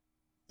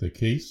The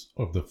Case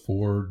of the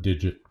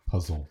Four-Digit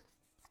Puzzle.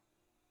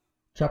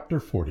 Chapter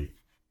 40.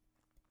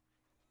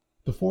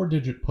 The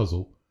four-digit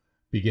puzzle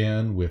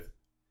began with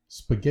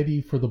spaghetti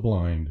for the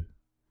blind.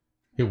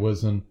 It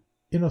was an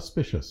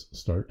inauspicious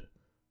start,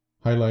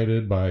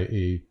 highlighted by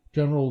a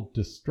general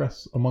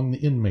distress among the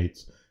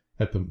inmates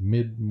at the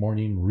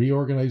mid-morning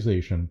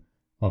reorganization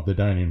of the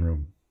dining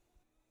room.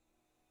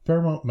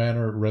 Fairmount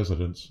Manor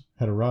residents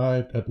had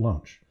arrived at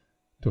lunch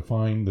to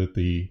find that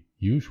the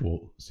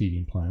usual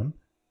seating plan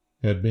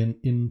had been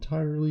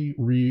entirely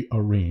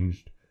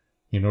rearranged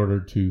in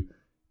order to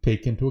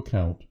take into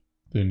account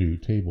the new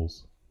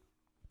tables.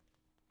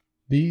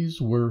 These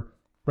were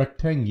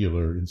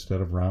rectangular instead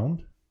of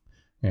round,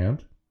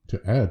 and,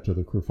 to add to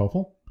the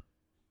kerfuffle,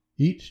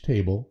 each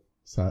table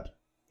sat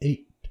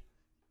 8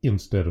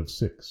 instead of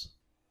 6.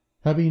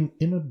 Having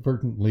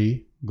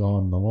inadvertently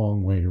gone the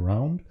long way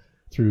round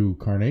through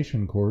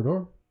Carnation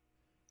Corridor,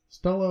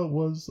 Stella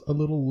was a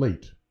little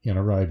late in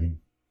arriving.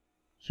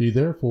 She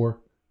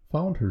therefore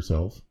found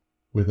herself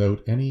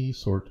without any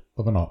sort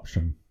of an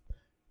option,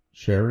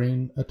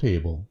 sharing a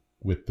table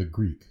with the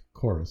Greek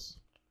chorus.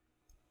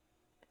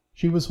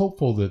 She was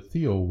hopeful that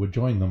Theo would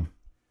join them,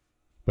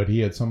 but he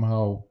had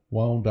somehow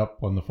wound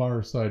up on the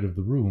far side of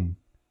the room.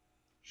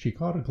 She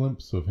caught a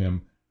glimpse of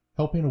him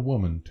helping a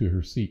woman to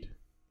her seat.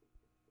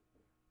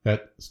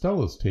 At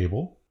Stella's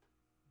table,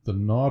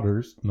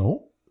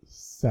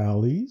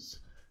 Sally's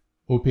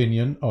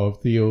opinion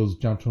of Theo's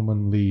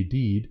gentlemanly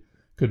deed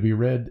could be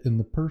read in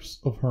the purse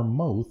of her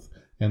mouth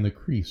and the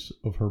crease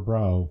of her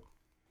brow.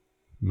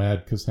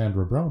 Mad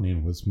Cassandra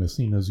Browning was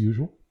missing as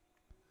usual.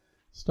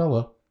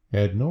 Stella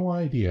had no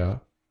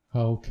idea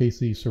how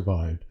Casey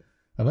survived,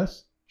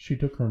 unless she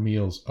took her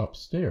meals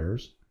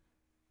upstairs,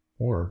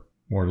 or,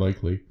 more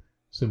likely,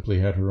 simply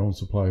had her own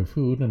supply of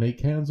food and ate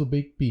cans of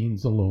baked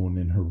beans alone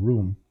in her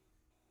room.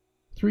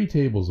 3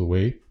 tables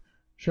away,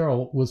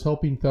 Cheryl was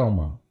helping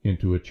Thelma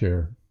into a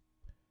chair.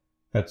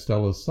 At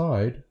Stella's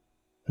side,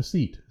 a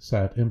seat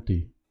sat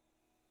empty.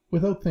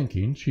 Without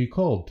thinking, she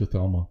called to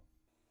Thelma.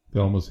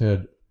 Thelma's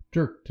head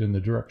jerked in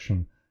the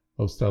direction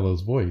of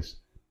Stella's voice,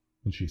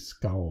 and she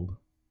scowled.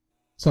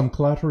 Some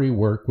clattery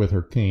work with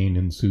her cane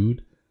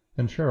ensued,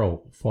 and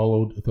Cheryl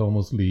followed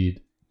Thelma's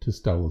lead to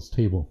Stella's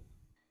table.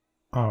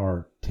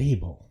 Our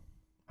table.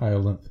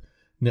 Iolanthe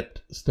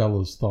nipped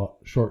Stella's thought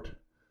short.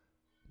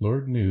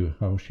 Lord knew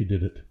how she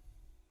did it.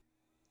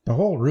 The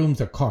whole room's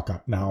a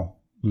cock-up now,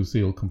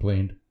 Lucille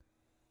complained.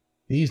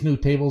 These new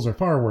tables are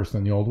far worse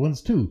than the old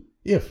ones, too,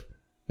 if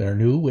they're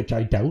new, which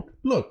I doubt.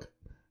 Look!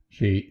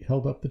 She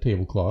held up the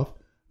tablecloth,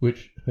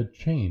 which had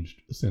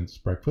changed since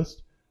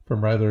breakfast,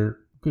 from rather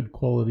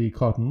good-quality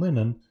cotton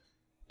linen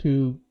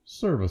to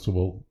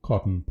serviceable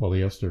cotton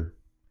polyester.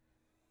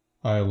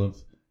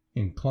 Iolanthe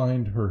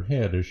inclined her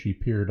head as she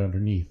peered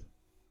underneath.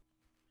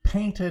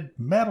 Painted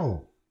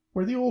metal,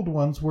 where the old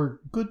ones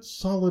were good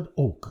solid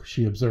oak,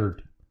 she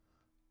observed,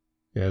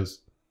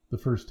 as the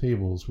first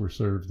tables were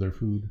served their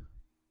food.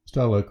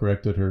 Stella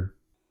corrected her.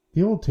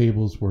 The old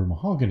tables were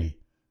mahogany,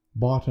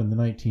 bought in the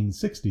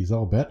 1960s,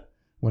 I'll bet,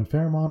 when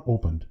Fairmount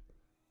opened.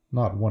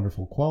 Not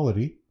wonderful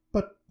quality,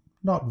 but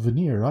not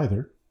veneer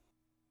either.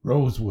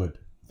 Rosewood,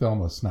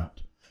 Thelma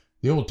snapped.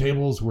 The old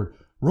tables were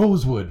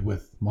rosewood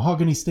with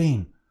mahogany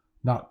stain.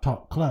 Not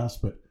top class,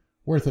 but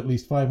worth at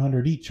least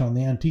 $500 each on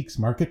the antiques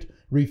market.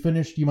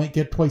 Refinished, you might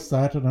get twice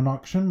that at an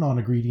auction on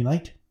a greedy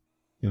night.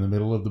 In the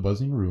middle of the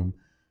buzzing room,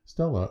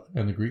 Stella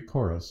and the Greek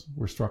chorus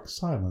were struck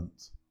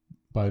silent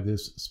by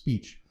this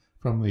speech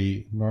from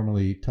the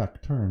normally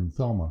taciturn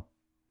Thelma.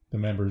 The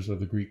members of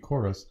the Greek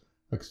chorus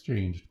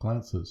exchanged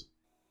glances.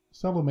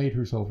 Stella made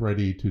herself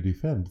ready to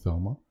defend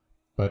Thelma,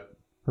 but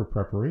her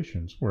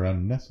preparations were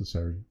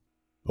unnecessary.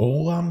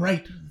 Oh, I'm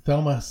right,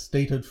 Thelma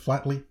stated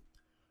flatly.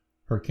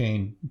 Her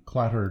cane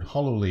clattered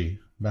hollowly,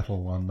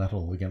 metal on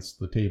metal, against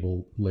the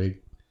table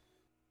leg.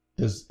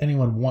 Does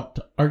anyone want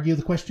to argue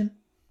the question?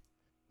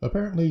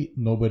 Apparently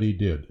nobody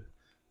did.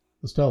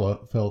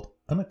 Stella felt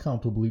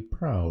unaccountably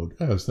proud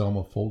as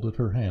Thelma folded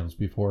her hands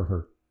before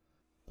her.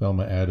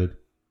 Thelma added,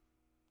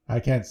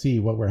 I can't see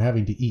what we're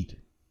having to eat.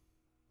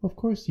 Of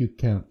course you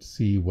can't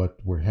see what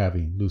we're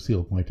having,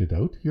 Lucille pointed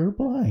out. You're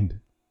blind.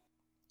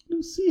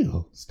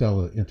 Lucille,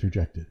 Stella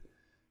interjected,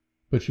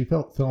 but she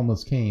felt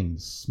Thelma's cane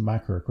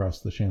smack her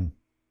across the shin.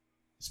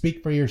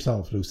 Speak for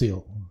yourself,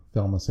 Lucille,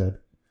 Thelma said.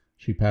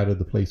 She patted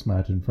the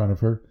placemat in front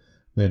of her,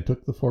 then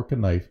took the fork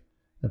and knife,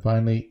 and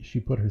finally she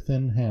put her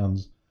thin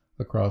hands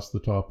across the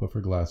top of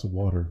her glass of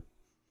water.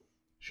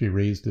 She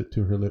raised it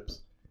to her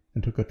lips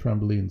and took a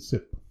trembling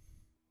sip.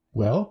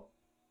 Well,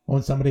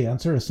 won't somebody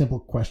answer a simple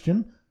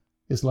question?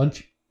 Is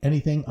lunch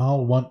anything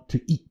I'll want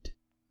to eat?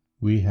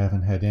 We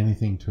haven't had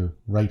anything to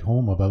write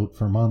home about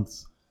for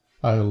months.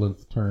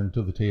 Iolanthe turned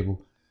to the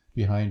table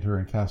behind her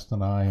and cast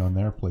an eye on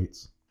their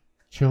plates.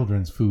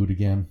 Children's food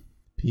again.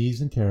 Peas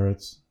and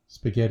carrots,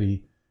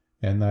 spaghetti,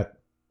 and that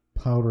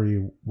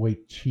powdery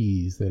white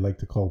cheese they like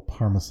to call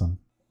parmesan.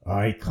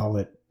 I call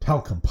it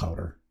talcum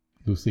powder,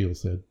 Lucille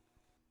said.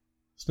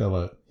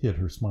 Stella hid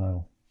her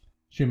smile.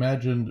 She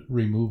imagined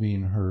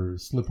removing her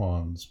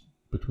slip-ons,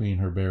 between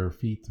her bare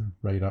feet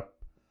right up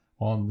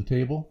on the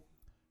table.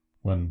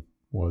 One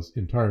was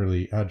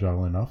entirely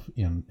agile enough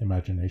in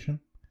imagination.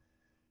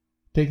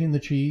 Taking the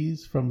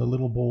cheese from the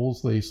little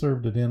bowls, they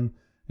served it in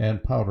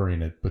and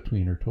powdering it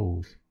between her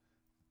toes.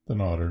 The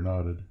nodder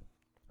nodded,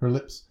 her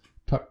lips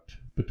tucked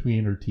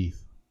between her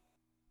teeth.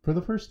 For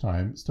the first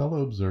time,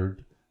 Stella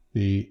observed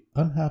the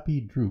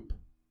unhappy droop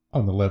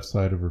on the left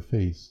side of her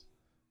face,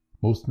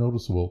 most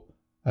noticeable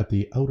at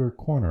the outer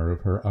corner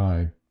of her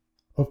eye.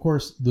 Of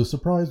course, the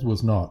surprise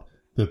was not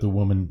that the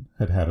woman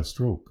had had a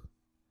stroke.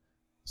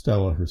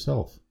 Stella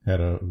herself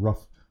had a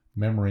rough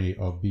memory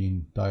of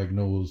being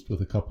diagnosed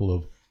with a couple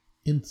of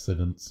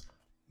incidents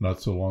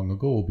not so long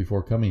ago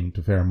before coming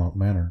to Fairmount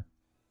Manor.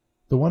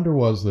 The wonder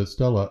was that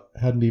Stella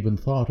hadn't even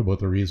thought about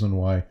the reason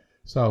why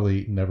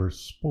Sally never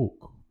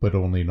spoke, but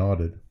only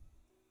nodded.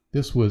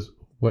 This was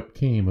what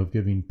came of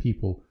giving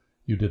people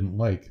you didn't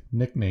like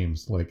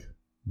nicknames like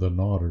the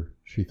Nodder,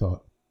 she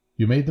thought.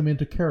 You made them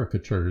into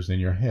caricatures in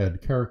your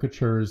head,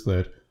 caricatures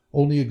that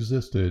only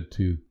existed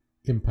to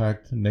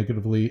impact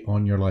negatively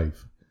on your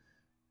life.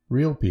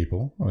 Real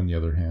people, on the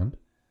other hand,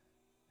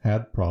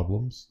 had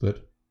problems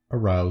that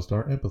aroused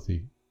our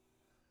empathy.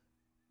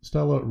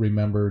 Stella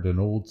remembered an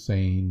old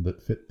saying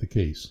that fit the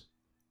case.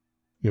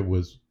 It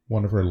was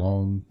one of her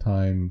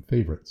long-time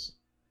favorites,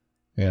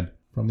 and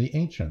from the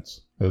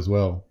ancients as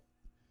well.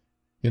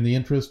 In the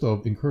interest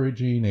of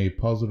encouraging a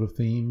positive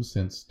theme,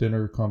 since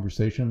dinner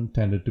conversation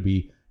tended to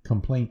be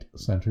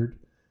complaint-centered,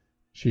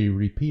 she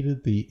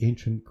repeated the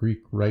ancient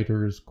Greek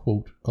writer's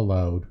quote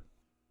aloud.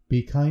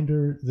 "Be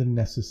kinder than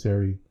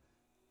necessary,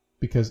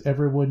 because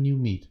everyone you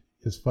meet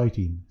is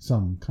fighting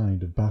some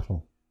kind of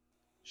battle."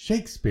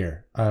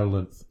 "Shakespeare,"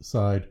 Iolanthe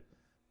sighed.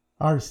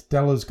 "Our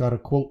Stella's got a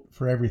quote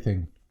for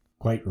everything."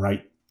 "Quite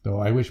right, though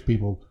I wish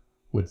people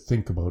would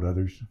think about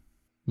others."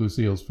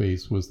 Lucille's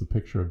face was the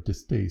picture of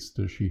distaste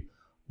as she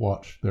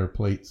watched their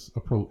plates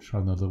approach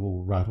on the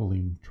little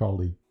rattling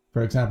trolley.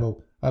 "For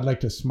example, I'd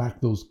like to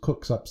smack those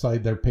cooks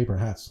upside their paper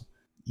hats.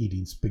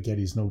 Eating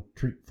spaghetti's no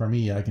treat for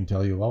me, I can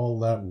tell you. All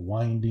that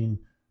winding.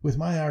 With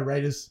my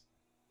iritis,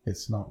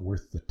 it's not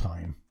worth the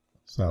time."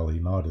 Sally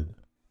nodded.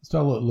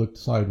 Stella looked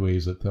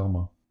sideways at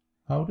Thelma.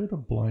 How did a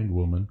blind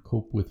woman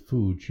cope with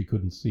food she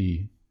couldn't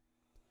see?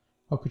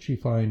 How could she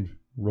find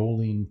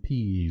rolling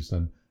peas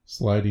and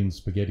sliding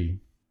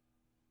spaghetti?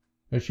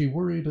 As she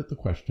worried at the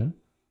question,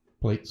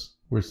 plates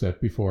were set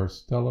before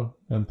Stella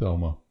and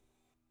Thelma.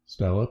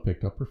 Stella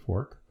picked up her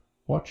fork,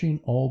 watching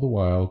all the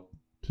while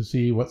to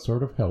see what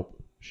sort of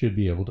help she'd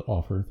be able to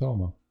offer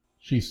Thelma.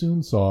 She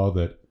soon saw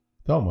that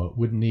Thelma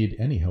wouldn't need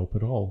any help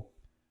at all.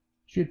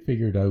 She had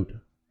figured out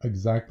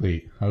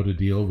exactly how to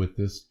deal with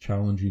this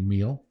challenging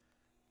meal.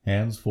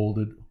 Hands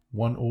folded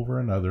one over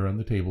another on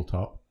the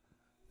tabletop,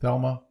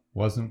 Thelma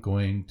wasn't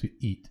going to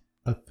eat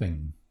a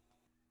thing.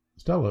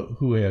 Stella,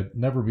 who had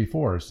never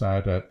before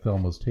sat at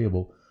Thelma's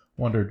table,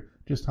 wondered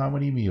just how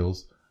many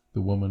meals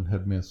the woman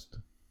had missed.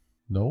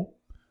 "No,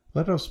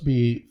 let us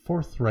be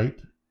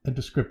forthright and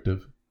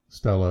descriptive,"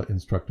 Stella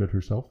instructed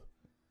herself.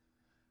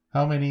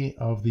 How many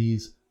of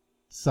these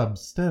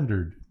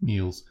substandard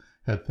meals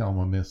had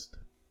Thelma missed?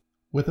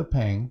 With a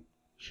pang,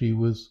 she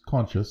was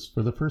conscious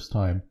for the first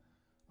time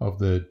of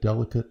the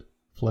delicate,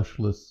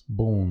 fleshless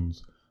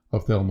bones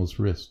of Thelma's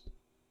wrist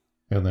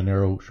and the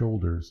narrow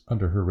shoulders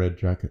under her red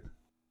jacket.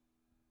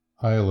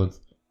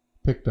 Iolanthe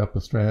picked up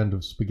a strand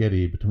of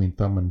spaghetti between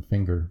thumb and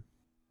finger.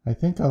 "I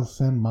think I'll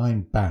send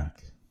mine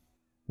back."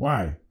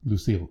 "Why?"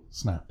 Lucille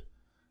snapped.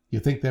 "You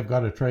think they've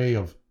got a tray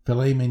of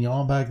filet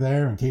mignon back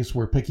there in case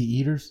we're picky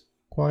eaters?"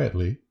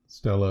 Quietly,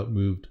 Stella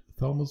moved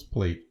Thelma's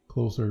plate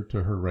closer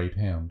to her right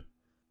hand.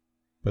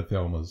 But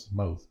Thelma's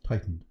mouth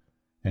tightened,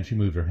 and she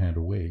moved her hand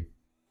away.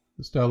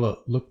 Stella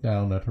looked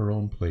down at her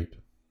own plate.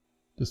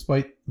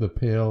 Despite the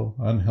pale,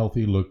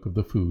 unhealthy look of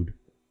the food,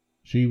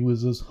 she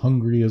was as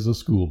hungry as a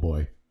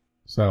schoolboy.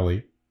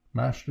 Sally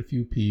mashed a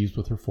few peas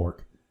with her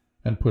fork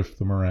and pushed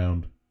them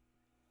around.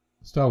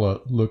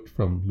 Stella looked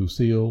from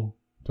Lucille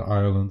to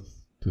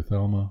Iolanthe to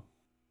Thelma.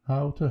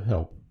 How to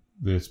help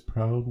this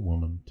proud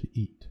woman to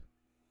eat?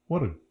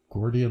 What a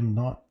Gordian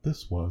knot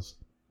this was!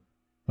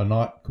 A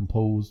knot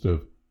composed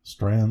of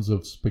strands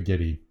of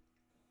spaghetti.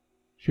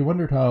 She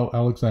wondered how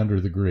Alexander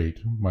the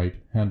Great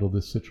might handle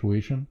this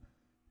situation.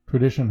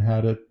 Tradition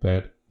had it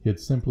that he had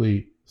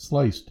simply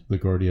sliced the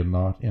Gordian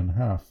knot in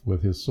half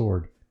with his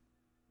sword.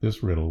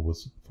 This riddle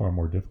was far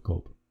more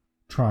difficult.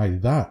 "Try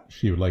that,"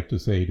 she would like to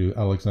say to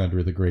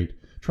Alexander the Great.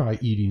 "Try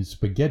eating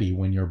spaghetti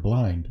when you're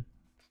blind."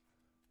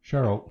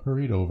 Cheryl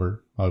hurried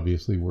over,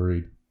 obviously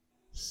worried.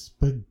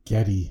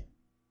 "Spaghetti.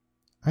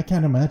 I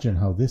can't imagine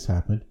how this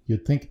happened.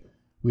 You'd think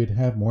we'd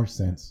have more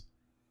sense.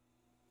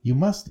 You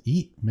must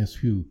eat, Miss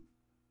Hugh.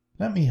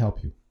 Let me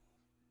help you."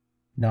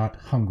 "Not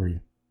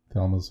hungry,"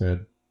 Thelma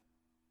said.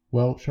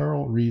 While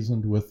Cheryl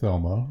reasoned with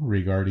Thelma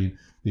regarding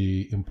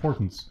the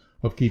importance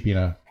of keeping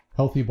a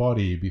healthy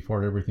body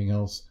before everything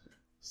else,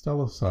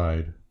 Stella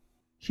sighed.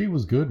 She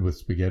was good with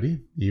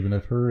spaghetti, even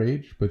at her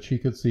age, but she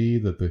could see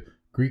that the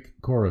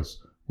Greek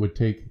chorus would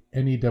take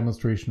any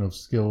demonstration of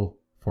skill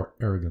for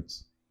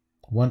arrogance.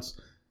 Once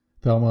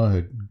Thelma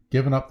had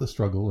given up the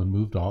struggle and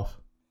moved off.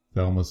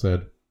 Thelma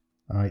said,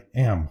 "I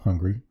am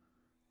hungry,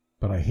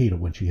 but I hate it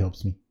when she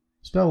helps me."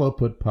 Stella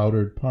put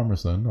powdered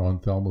parmesan on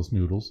Thelma's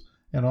noodles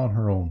and on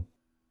her own.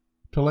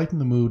 To lighten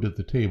the mood at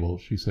the table,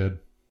 she said,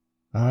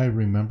 "I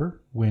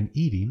remember when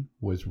eating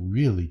was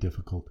really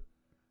difficult.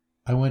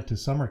 I went to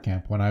summer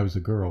camp when I was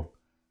a girl,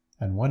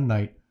 and one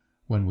night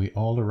when we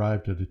all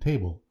arrived at a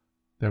table,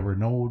 there were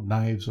no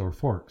knives or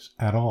forks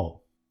at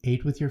all."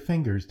 "Ate with your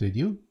fingers, did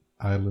you?"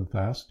 Islanth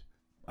asked.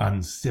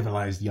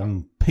 "Uncivilized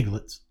young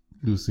piglets,"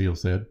 Lucille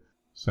said.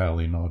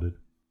 Sally nodded.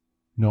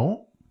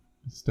 "No."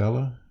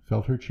 Stella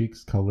felt her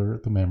cheeks color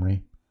at the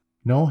memory.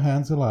 "No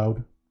hands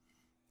allowed.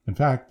 In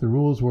fact, the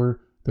rules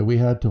were that we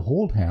had to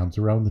hold hands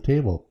around the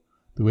table,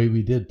 the way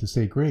we did to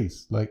say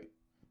grace, like—"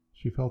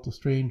 She felt a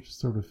strange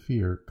sort of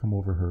fear come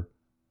over her,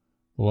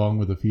 along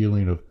with a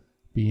feeling of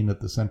being at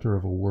the center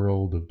of a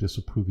world of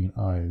disapproving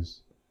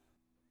eyes.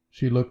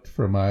 She looked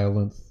from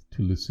Islanth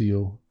to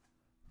Lucille,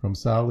 from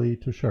Sally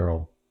to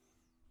Cheryl,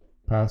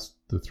 past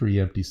the 3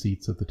 empty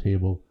seats at the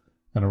table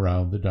and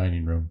around the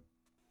dining room.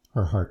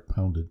 Her heart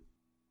pounded.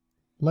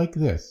 "Like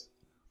this."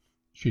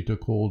 She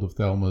took hold of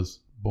Thelma's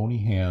bony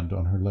hand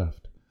on her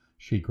left.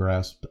 She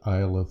grasped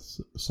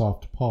Islanth's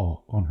soft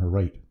paw on her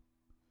right.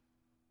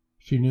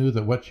 She knew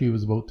that what she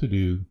was about to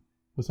do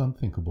was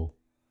unthinkable,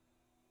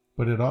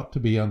 but it ought to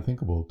be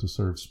unthinkable to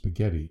serve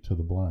spaghetti to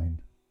the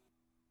blind.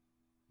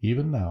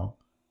 Even now,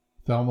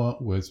 Thelma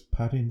was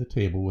patting the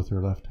table with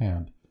her left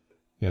hand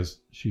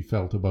as she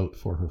felt about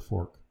for her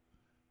fork.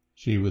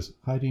 She was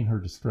hiding her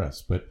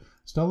distress, but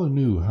Stella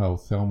knew how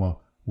Thelma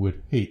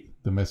would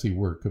hate the messy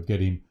work of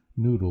getting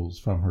noodles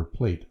from her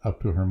plate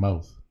up to her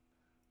mouth.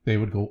 They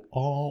would go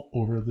all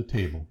over the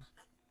table.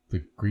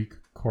 The Greek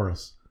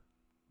chorus,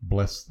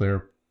 "Bless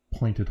their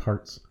pointed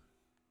hearts,"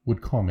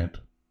 would comment.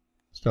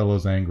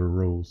 Stella's anger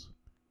rose.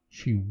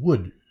 She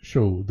would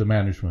show the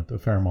management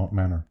of Fairmount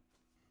Manor.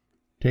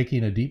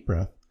 Taking a deep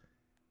breath,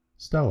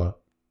 Stella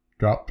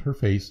dropped her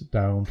face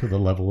down to the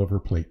level of her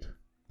plate.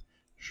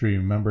 She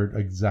remembered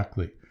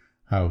exactly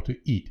how to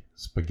eat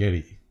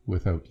spaghetti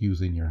without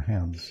using your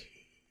hands.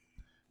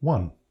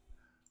 1.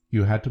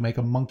 You had to make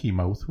a monkey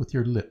mouth with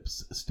your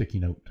lips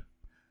sticking out.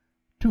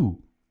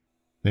 2.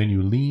 Then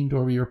you leaned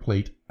over your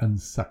plate and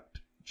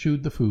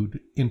chewed the food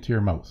into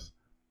your mouth.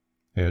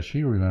 As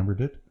she remembered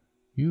it,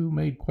 you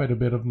made quite a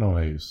bit of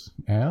noise.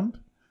 And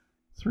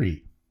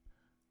 3.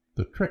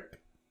 The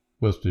trick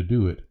was to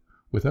do it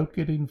without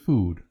getting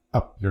food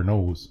up your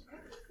nose.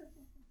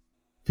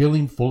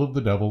 Feeling full of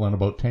the devil and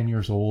about 10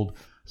 years old,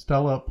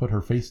 Stella put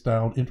her face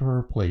down into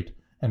her plate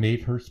and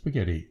ate her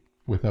spaghetti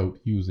without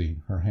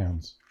using her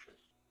hands.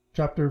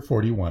 Chapter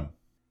 41.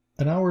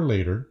 An hour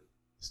later,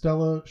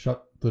 Stella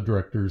shut the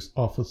director's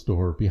office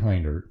door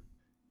behind her.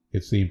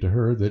 It seemed to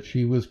her that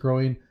she was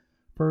growing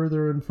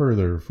further and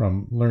further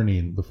from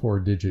learning the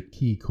 4-digit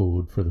key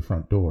code for the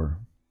front door.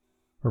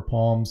 Her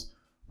palms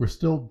were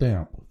still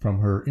damp from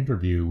her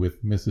interview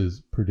with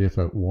Mrs.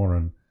 Perdita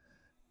Warren.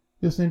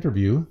 This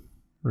interview,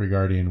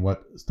 regarding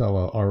what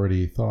Stella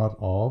already thought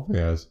of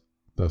as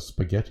the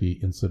spaghetti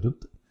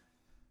incident,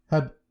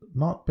 had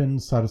not been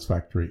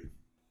satisfactory,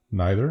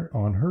 neither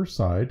on her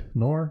side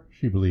nor,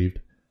 she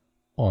believed,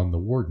 on the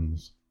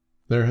warden's.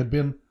 There had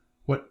been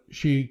what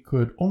she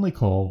could only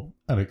call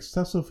an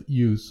excessive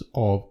use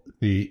of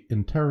the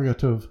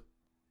interrogative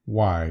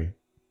 "why."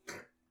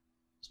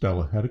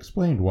 Stella had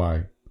explained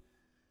why.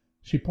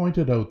 She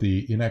pointed out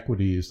the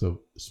inequities of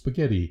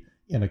spaghetti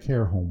in a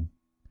care home.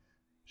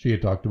 She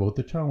had talked about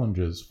the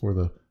challenges for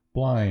the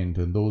blind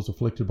and those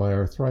afflicted by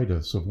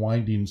arthritis of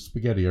winding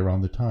spaghetti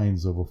around the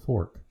tines of a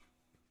fork.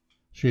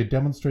 She had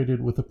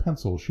demonstrated with a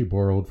pencil she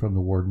borrowed from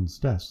the warden's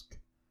desk.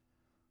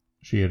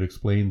 She had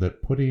explained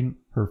that putting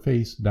her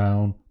face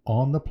down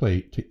on the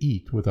plate to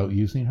eat without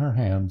using her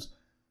hands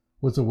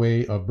was a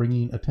way of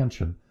bringing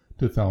attention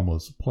to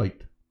Thelma's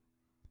plight.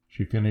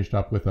 She finished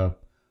up with a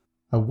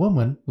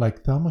woman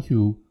like Thelma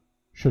Hugh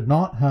should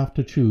not have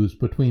to choose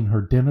between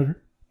her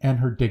dinner and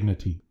her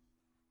dignity."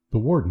 The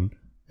warden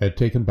had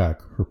taken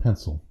back her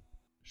pencil.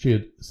 She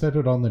had set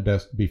it on the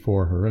desk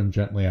before her and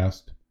gently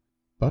asked,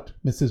 "But,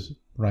 Mrs.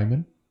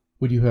 Ryman,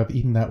 would you have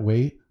eaten that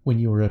way when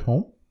you were at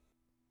home?"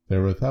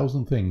 There were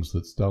 1,000 things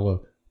that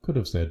Stella could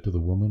have said to the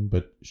woman,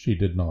 but she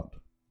did not.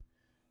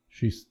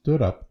 She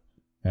stood up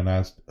and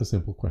asked a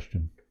simple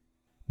question.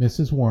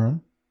 "Mrs.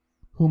 Warren,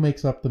 who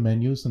makes up the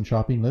menus and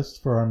shopping lists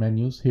for our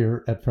menus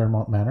here at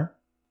Fairmount Manor?"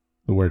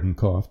 The warden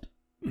coughed.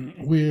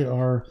 "We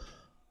are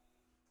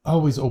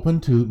always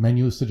open to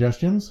menu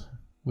suggestions,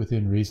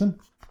 within reason."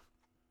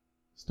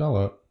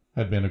 Stella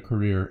had been a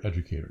career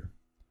educator,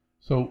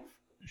 so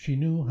she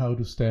knew how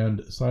to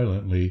stand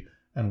silently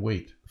and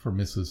wait for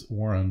Mrs.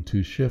 Warren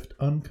to shift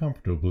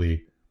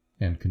uncomfortably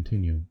and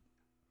continue.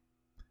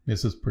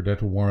 Mrs.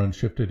 Perdita Warren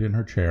shifted in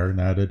her chair and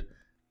added,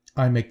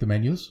 "I make the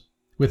menus,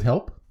 with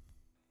help."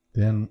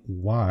 "Then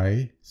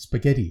why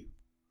spaghetti,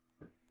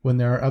 when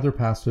there are other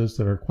pastas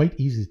that are quite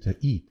easy to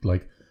eat,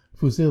 like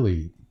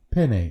fusilli,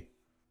 penne?"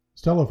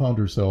 Stella found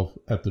herself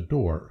at the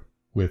door,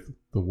 with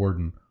the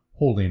warden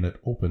holding it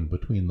open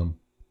between them.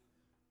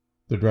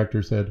 The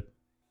director said,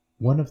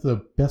 "One of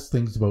the best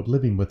things about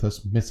living with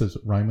us, Mrs.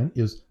 Ryman,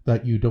 is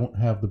that you don't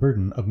have the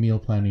burden of meal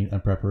planning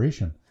and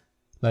preparation.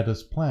 Let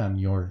us plan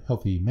your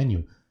healthy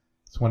menu.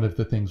 It's one of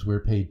the things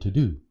we're paid to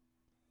do."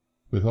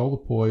 With all the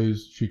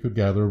poise she could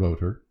gather about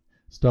her,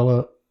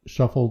 Stella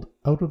shuffled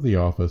out of the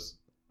office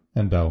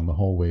and down the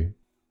hallway.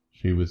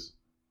 She was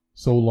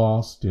so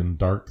lost in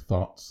dark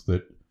thoughts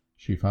that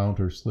she found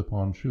her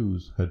slip-on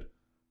shoes had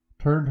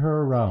turned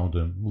her around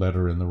and led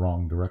her in the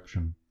wrong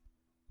direction.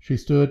 She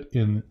stood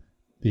in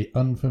the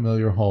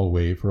unfamiliar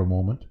hallway for a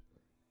moment,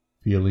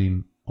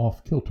 feeling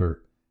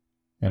off-kilter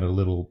and a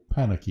little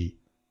panicky,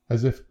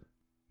 as if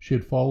she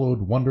had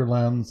followed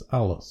Wonderland's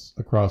Alice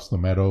across the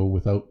meadow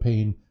without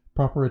paying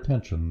proper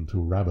attention to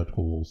rabbit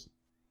holes.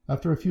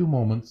 After a few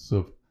moments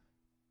of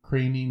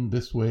craning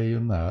this way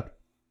and that,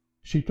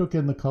 she took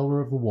in the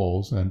color of the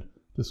walls and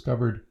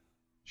discovered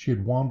she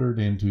had wandered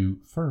into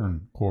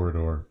Fern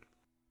Corridor.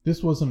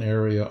 This was an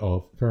area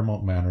of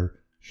Fairmount Manor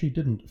she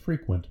didn't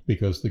frequent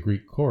because the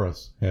Greek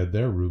chorus had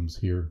their rooms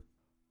here.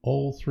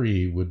 All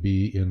three would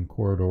be in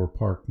Corridor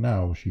Park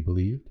now, she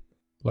believed.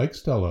 Like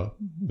Stella,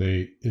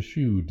 they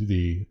eschewed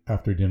the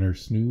after-dinner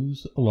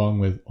snooze along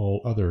with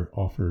all other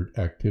offered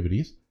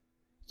activities,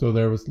 so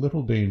there was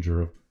little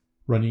danger of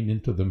running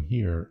into them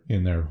here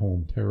in their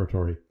home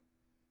territory,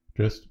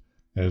 just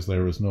as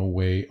there was no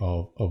way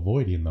of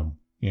avoiding them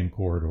in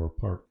Corridor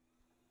Park.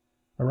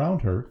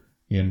 Around her,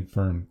 in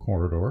Fern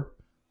Corridor,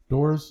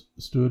 doors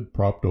stood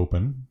propped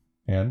open,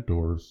 and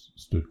doors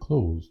stood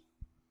closed.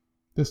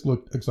 This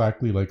looked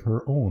exactly like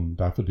her own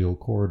Daffodil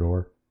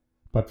Corridor,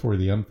 but for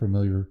the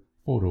unfamiliar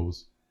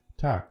photos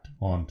tacked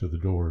onto the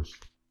doors.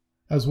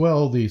 As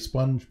well, the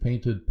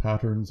sponge-painted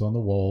patterns on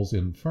the walls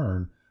in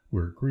Fern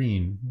were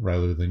green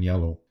rather than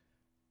yellow.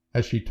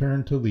 As she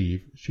turned to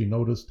leave, she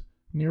noticed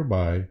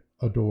nearby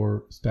a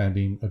door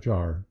standing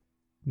ajar,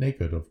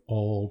 naked of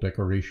all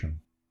decoration.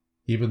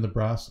 Even the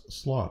brass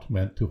slot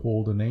meant to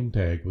hold a name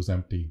tag was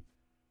empty.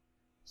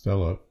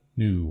 Stella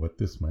knew what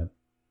this meant,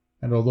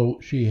 and although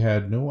she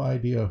had no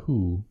idea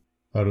who,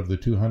 out of the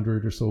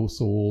 200 or so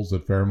souls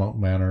at Fairmount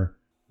Manor,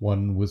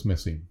 one was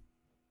missing,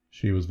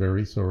 she was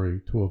very sorry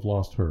to have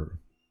lost her,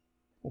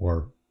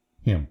 or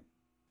him.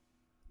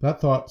 That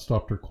thought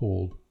stopped her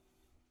cold.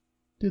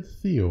 Did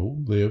Theo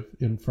live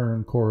in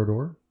Fern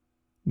Corridor?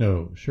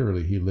 No,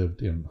 surely he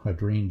lived in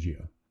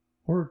Hydrangea.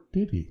 Or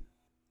did he?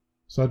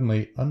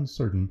 Suddenly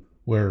uncertain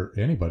where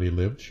anybody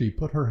lived, she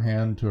put her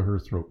hand to her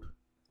throat.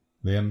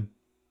 Then,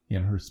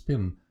 in her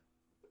spin,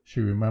 she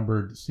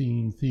remembered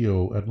seeing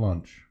Theo at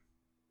lunch.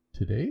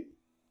 Today?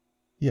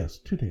 Yes,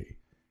 today.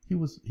 He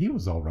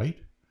was all right.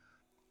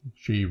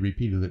 She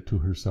repeated it to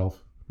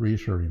herself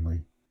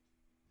reassuringly.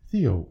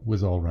 Theo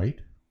was all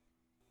right.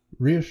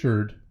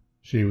 Reassured,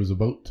 she was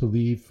about to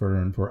leave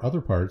Fern for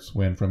other parts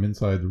when from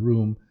inside the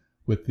room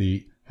with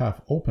the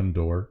half-open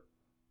door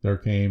there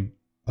came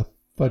a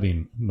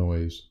thudding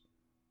noise.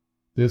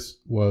 This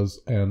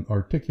was an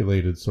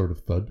articulated sort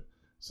of thud,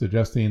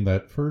 suggesting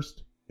that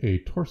first a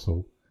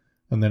torso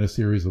and then a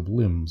series of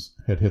limbs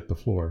had hit the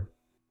floor.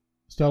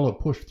 Stella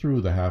pushed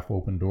through the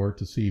half-open door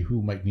to see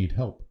who might need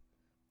help.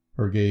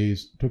 Her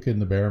gaze took in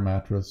the bare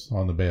mattress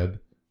on the bed,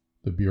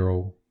 the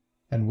bureau,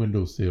 and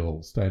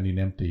window-sill standing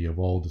empty of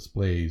all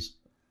displays,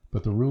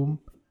 but the room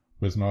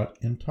was not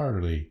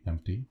entirely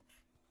empty.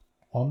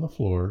 On the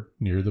floor,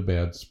 near the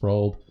bed,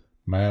 sprawled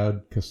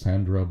Mad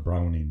Cassandra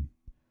Browning.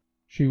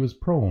 She was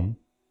prone,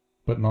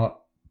 but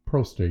not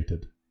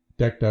prostrated,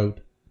 decked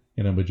out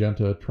in a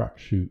magenta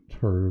tracksuit,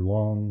 her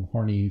long,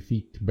 horny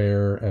feet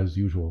bare as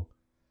usual.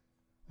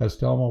 As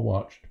Thelma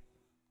watched,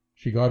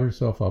 she got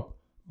herself up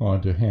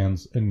onto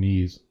hands and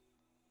knees.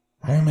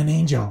 "I am an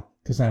angel,"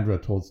 Cassandra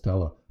told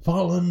Stella,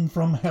 "fallen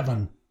from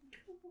heaven."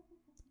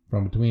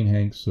 From between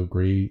hanks of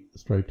grey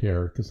striped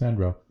hair,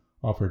 Cassandra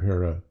offered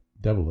her a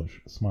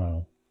devilish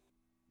smile.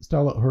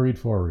 Stella hurried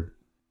forward.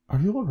 "Are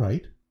you all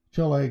right?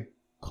 Shall I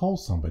call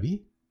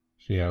somebody?"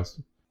 she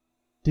asked.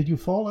 "Did you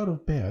fall out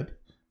of bed?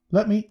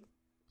 Let me—"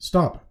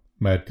 "Stop!"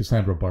 Mad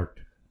Cassandra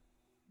barked.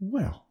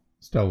 Well,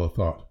 Stella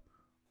thought.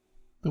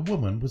 The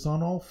woman was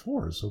on all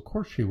fours. Of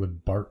course she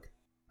would bark.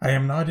 "I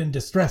am not in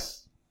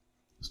distress,"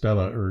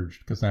 Stella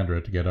urged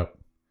Cassandra to get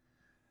up.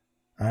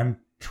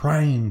 "I'm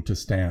trying to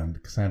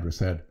stand," Cassandra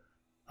said.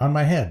 "On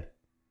my head.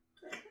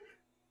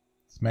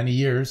 It's many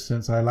years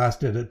since I last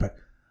did it, but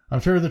I'm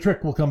sure the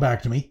trick will come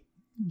back to me."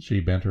 She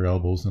bent her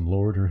elbows and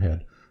lowered her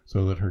head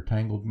so that her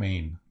tangled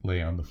mane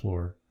lay on the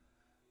floor.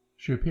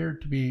 She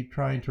appeared to be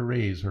trying to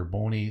raise her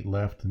bony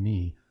left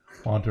knee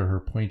onto her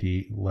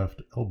pointy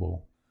left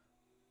elbow.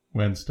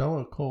 When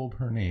Stella called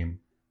her name,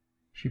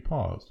 she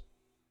paused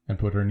and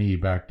put her knee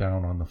back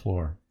down on the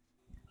floor.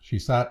 She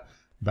sat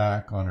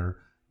back on her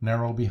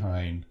narrow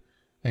behind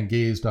and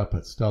gazed up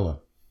at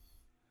Stella.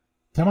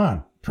 "Come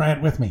on, try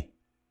it with me."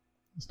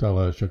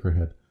 Stella shook her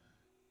head.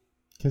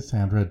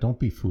 "Cassandra, don't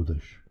be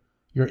foolish.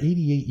 You're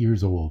 88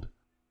 years old.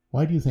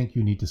 Why do you think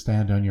you need to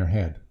stand on your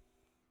head?"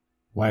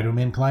 "Why do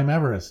men climb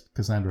Everest?"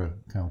 Cassandra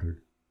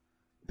countered.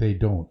 "They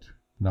don't.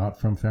 Not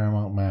from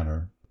Fairmount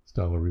Manor,"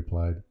 Stella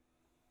replied.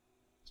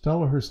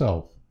 Stella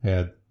herself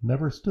had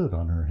never stood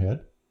on her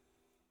head.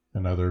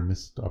 Another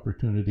missed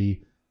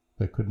opportunity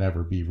that could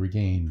never be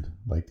regained,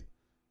 like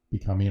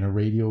becoming a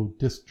radio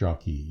disc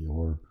jockey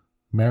or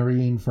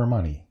marrying for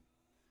money.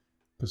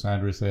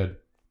 Cassandra said,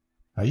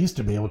 "I used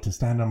to be able to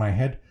stand on my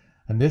head,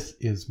 and this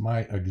is my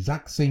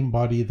exact same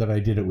body that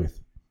I did it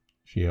with."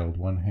 She held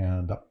one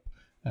hand up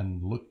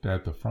and looked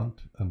at the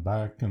front and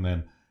back and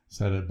then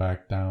set it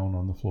back down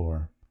on the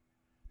floor.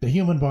 "The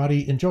human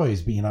body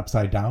enjoys being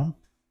upside down."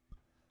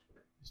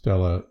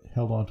 Stella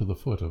held onto the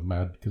foot of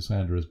Mad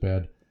Cassandra's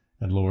bed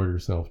and lowered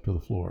herself to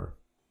the floor.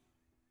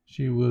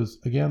 She was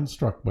again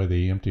struck by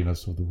the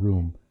emptiness of the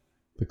room,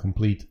 the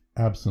complete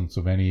absence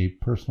of any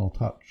personal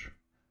touch,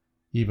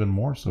 even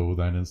more so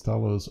than in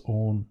Stella's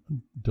own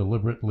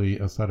deliberately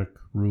ascetic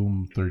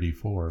room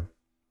 34.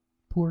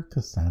 Poor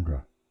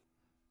Cassandra.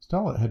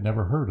 Stella had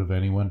never heard of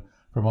anyone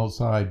from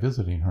outside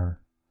visiting her.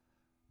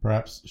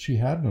 Perhaps she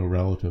had no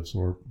relatives,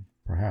 or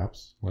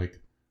perhaps,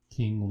 like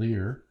King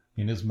Lear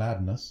in his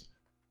madness,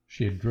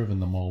 she had driven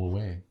them all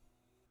away.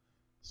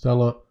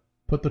 Stella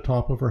put the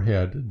top of her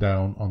head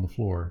down on the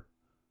floor.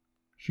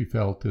 She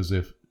felt as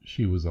if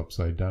she was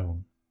upside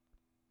down.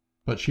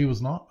 But she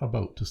was not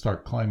about to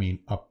start climbing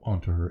up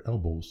onto her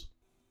elbows.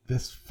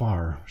 This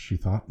far, she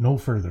thought, no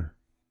further.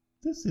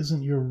 "This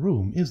isn't your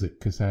room, is it,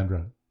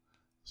 Cassandra?"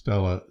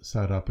 Stella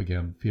sat up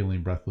again,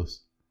 feeling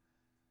breathless.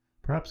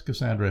 Perhaps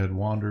Cassandra had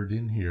wandered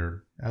in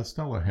here, as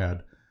Stella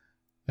had,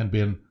 and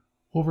been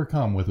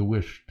overcome with a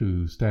wish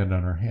to stand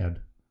on her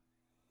head.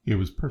 It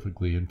was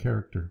perfectly in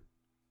character.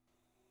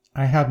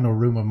 "I have no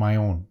room of my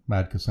own,"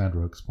 Mad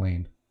Cassandra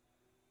explained.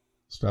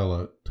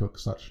 Stella took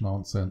such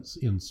nonsense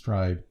in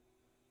stride.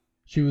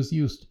 She was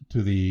used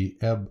to the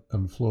ebb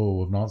and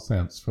flow of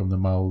nonsense from the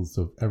mouths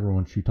of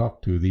everyone she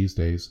talked to these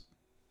days.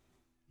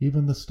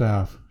 Even the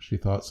staff, she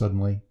thought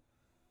suddenly,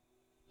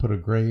 put a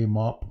grey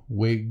mop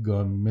wig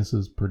on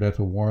Mrs.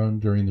 Perdetta Warren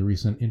during the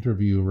recent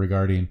interview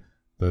regarding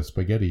the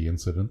spaghetti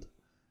incident,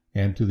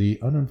 and to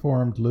the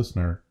uninformed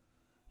listener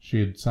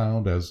she'd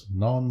sound as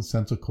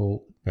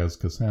nonsensical as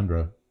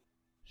Cassandra.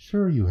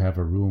 "Sure you have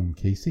a room,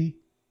 Casey.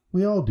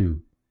 We all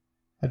do.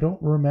 I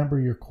don't remember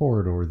your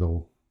corridor,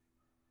 though."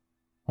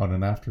 On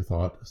an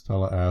afterthought,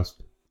 Stella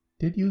asked,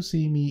 "Did you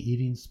see me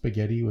eating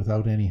spaghetti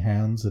without any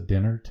hands at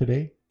dinner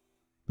today?"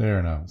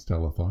 There now,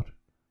 Stella thought.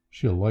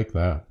 She'll like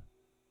that.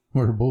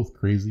 We're both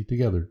crazy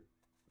together.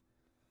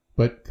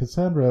 But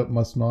Cassandra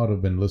must not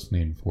have been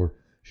listening, for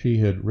she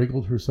had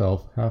wriggled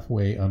herself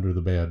halfway under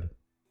the bed.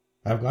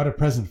 "I've got a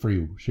present for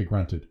you," she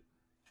grunted,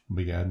 and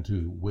began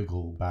to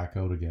wiggle back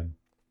out again.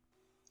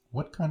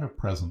 What kind of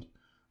present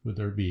would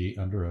there be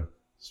under a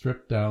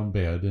stripped-down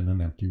bed in an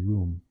empty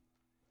room?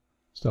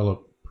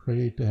 Stella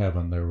prayed to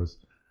heaven there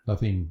was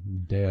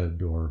nothing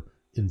dead or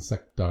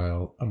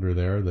insectile under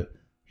there that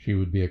she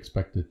would be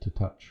expected to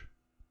touch.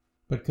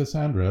 But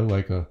Cassandra,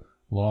 like a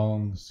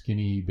long,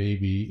 skinny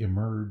baby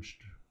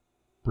emerged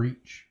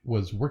breech,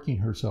 was working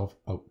herself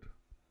out.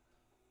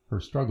 Her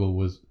struggle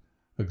was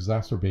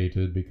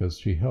exacerbated because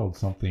she held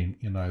something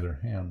in either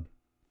hand.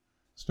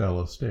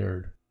 Stella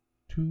stared.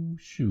 2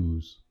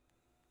 shoes.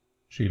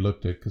 She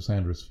looked at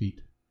Cassandra's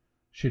feet.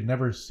 She had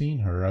never seen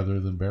her other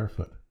than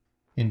barefoot.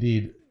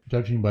 Indeed,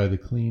 judging by the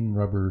clean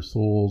rubber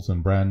soles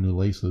and brand new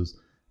laces,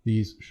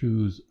 these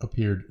shoes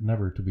appeared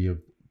never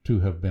to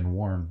have been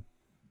worn.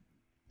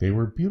 They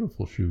were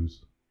beautiful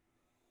shoes.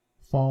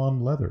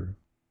 Fawn leather,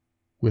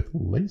 with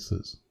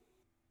laces.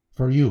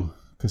 "For you,"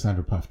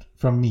 Cassandra puffed.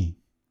 "From me."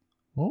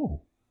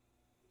 "Oh."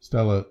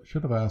 Stella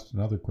should have asked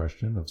another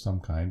question of some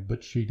kind,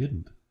 but she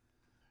didn't.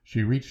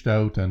 She reached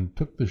out and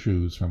took the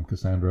shoes from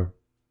Cassandra.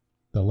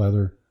 The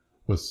leather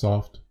was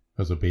soft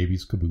as a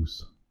baby's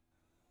caboose.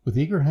 With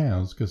eager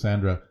hands,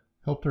 Cassandra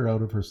helped her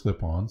out of her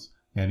slip-ons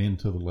and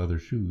into the leather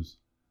shoes.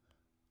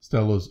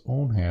 Stella's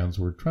own hands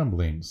were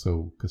trembling,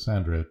 so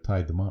Cassandra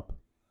tied them up.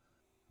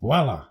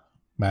 "Voila!"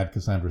 Mad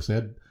Cassandra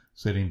said,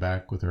 sitting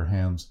back with her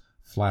hands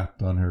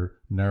flat on her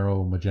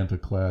narrow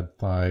magenta-clad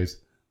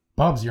thighs.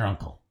 "Bob's your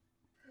uncle."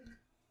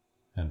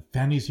 "And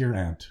Fanny's your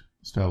aunt,"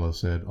 Stella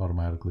said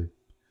automatically.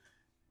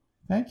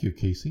 "Thank you,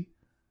 Casey.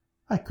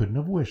 I couldn't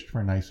have wished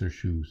for nicer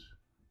shoes.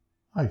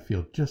 I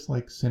feel just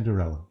like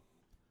Cinderella."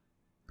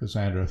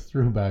 Cassandra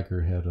threw back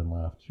her head and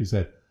laughed. She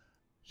said,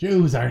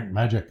 "Shoes aren't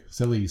magic,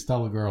 silly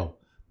Stella girl,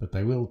 but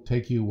they will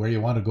take you where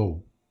you want to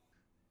go."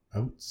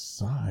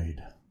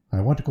 "Outside. I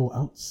want to go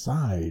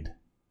outside."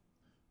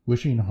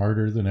 Wishing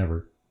harder than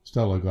ever,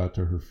 Stella got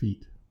to her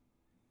feet.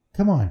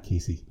 "Come on,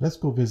 Casey. Let's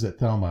go visit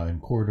Thelma in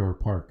Corridor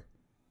Park.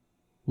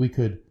 We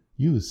could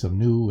use some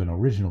new and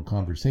original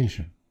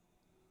conversation."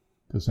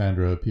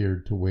 Cassandra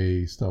appeared to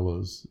weigh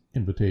Stella's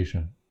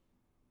invitation.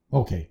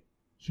 "Okay,"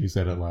 she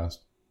said at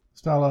last.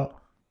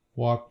 Stella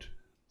walked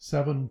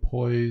 7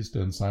 poised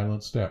and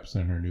silent steps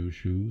in her new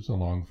shoes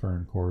along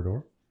Fern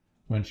Corridor.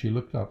 When she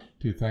looked up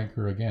to thank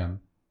her again,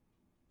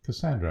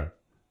 Cassandra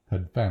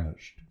had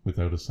vanished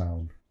without a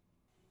sound.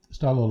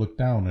 Stella looked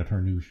down at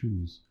her new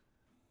shoes.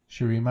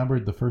 She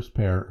remembered the first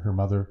pair her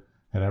mother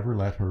had ever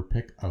let her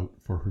pick out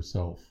for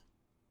herself.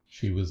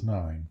 She was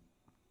 9.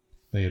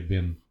 They had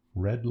been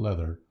red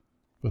leather,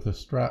 with a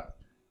strap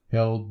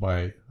held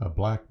by a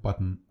black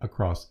button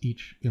across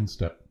each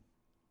instep.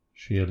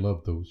 She had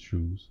loved those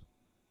shoes,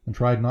 and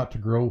tried not to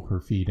grow her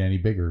feet any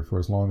bigger for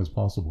as long as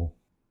possible.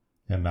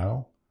 And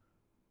now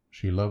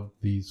she loved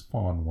these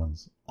fawn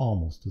ones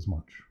almost as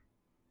much.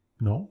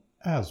 No,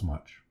 as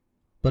much.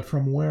 But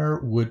from where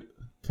would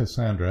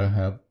Cassandra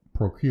have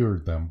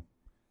procured them?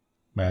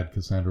 Mad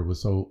Cassandra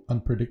was so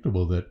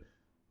unpredictable that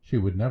she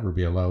would never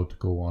be allowed to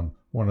go on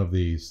one of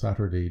the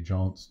Saturday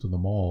jaunts to the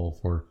mall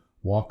for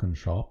walk and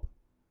shop.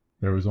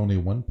 There was only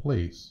one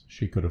place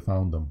she could have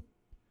found them.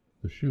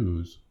 The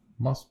shoes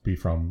must be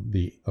from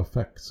the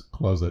effects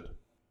closet.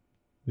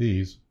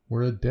 These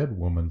were a dead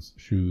woman's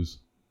shoes,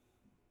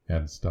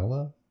 and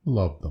Stella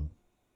loved them.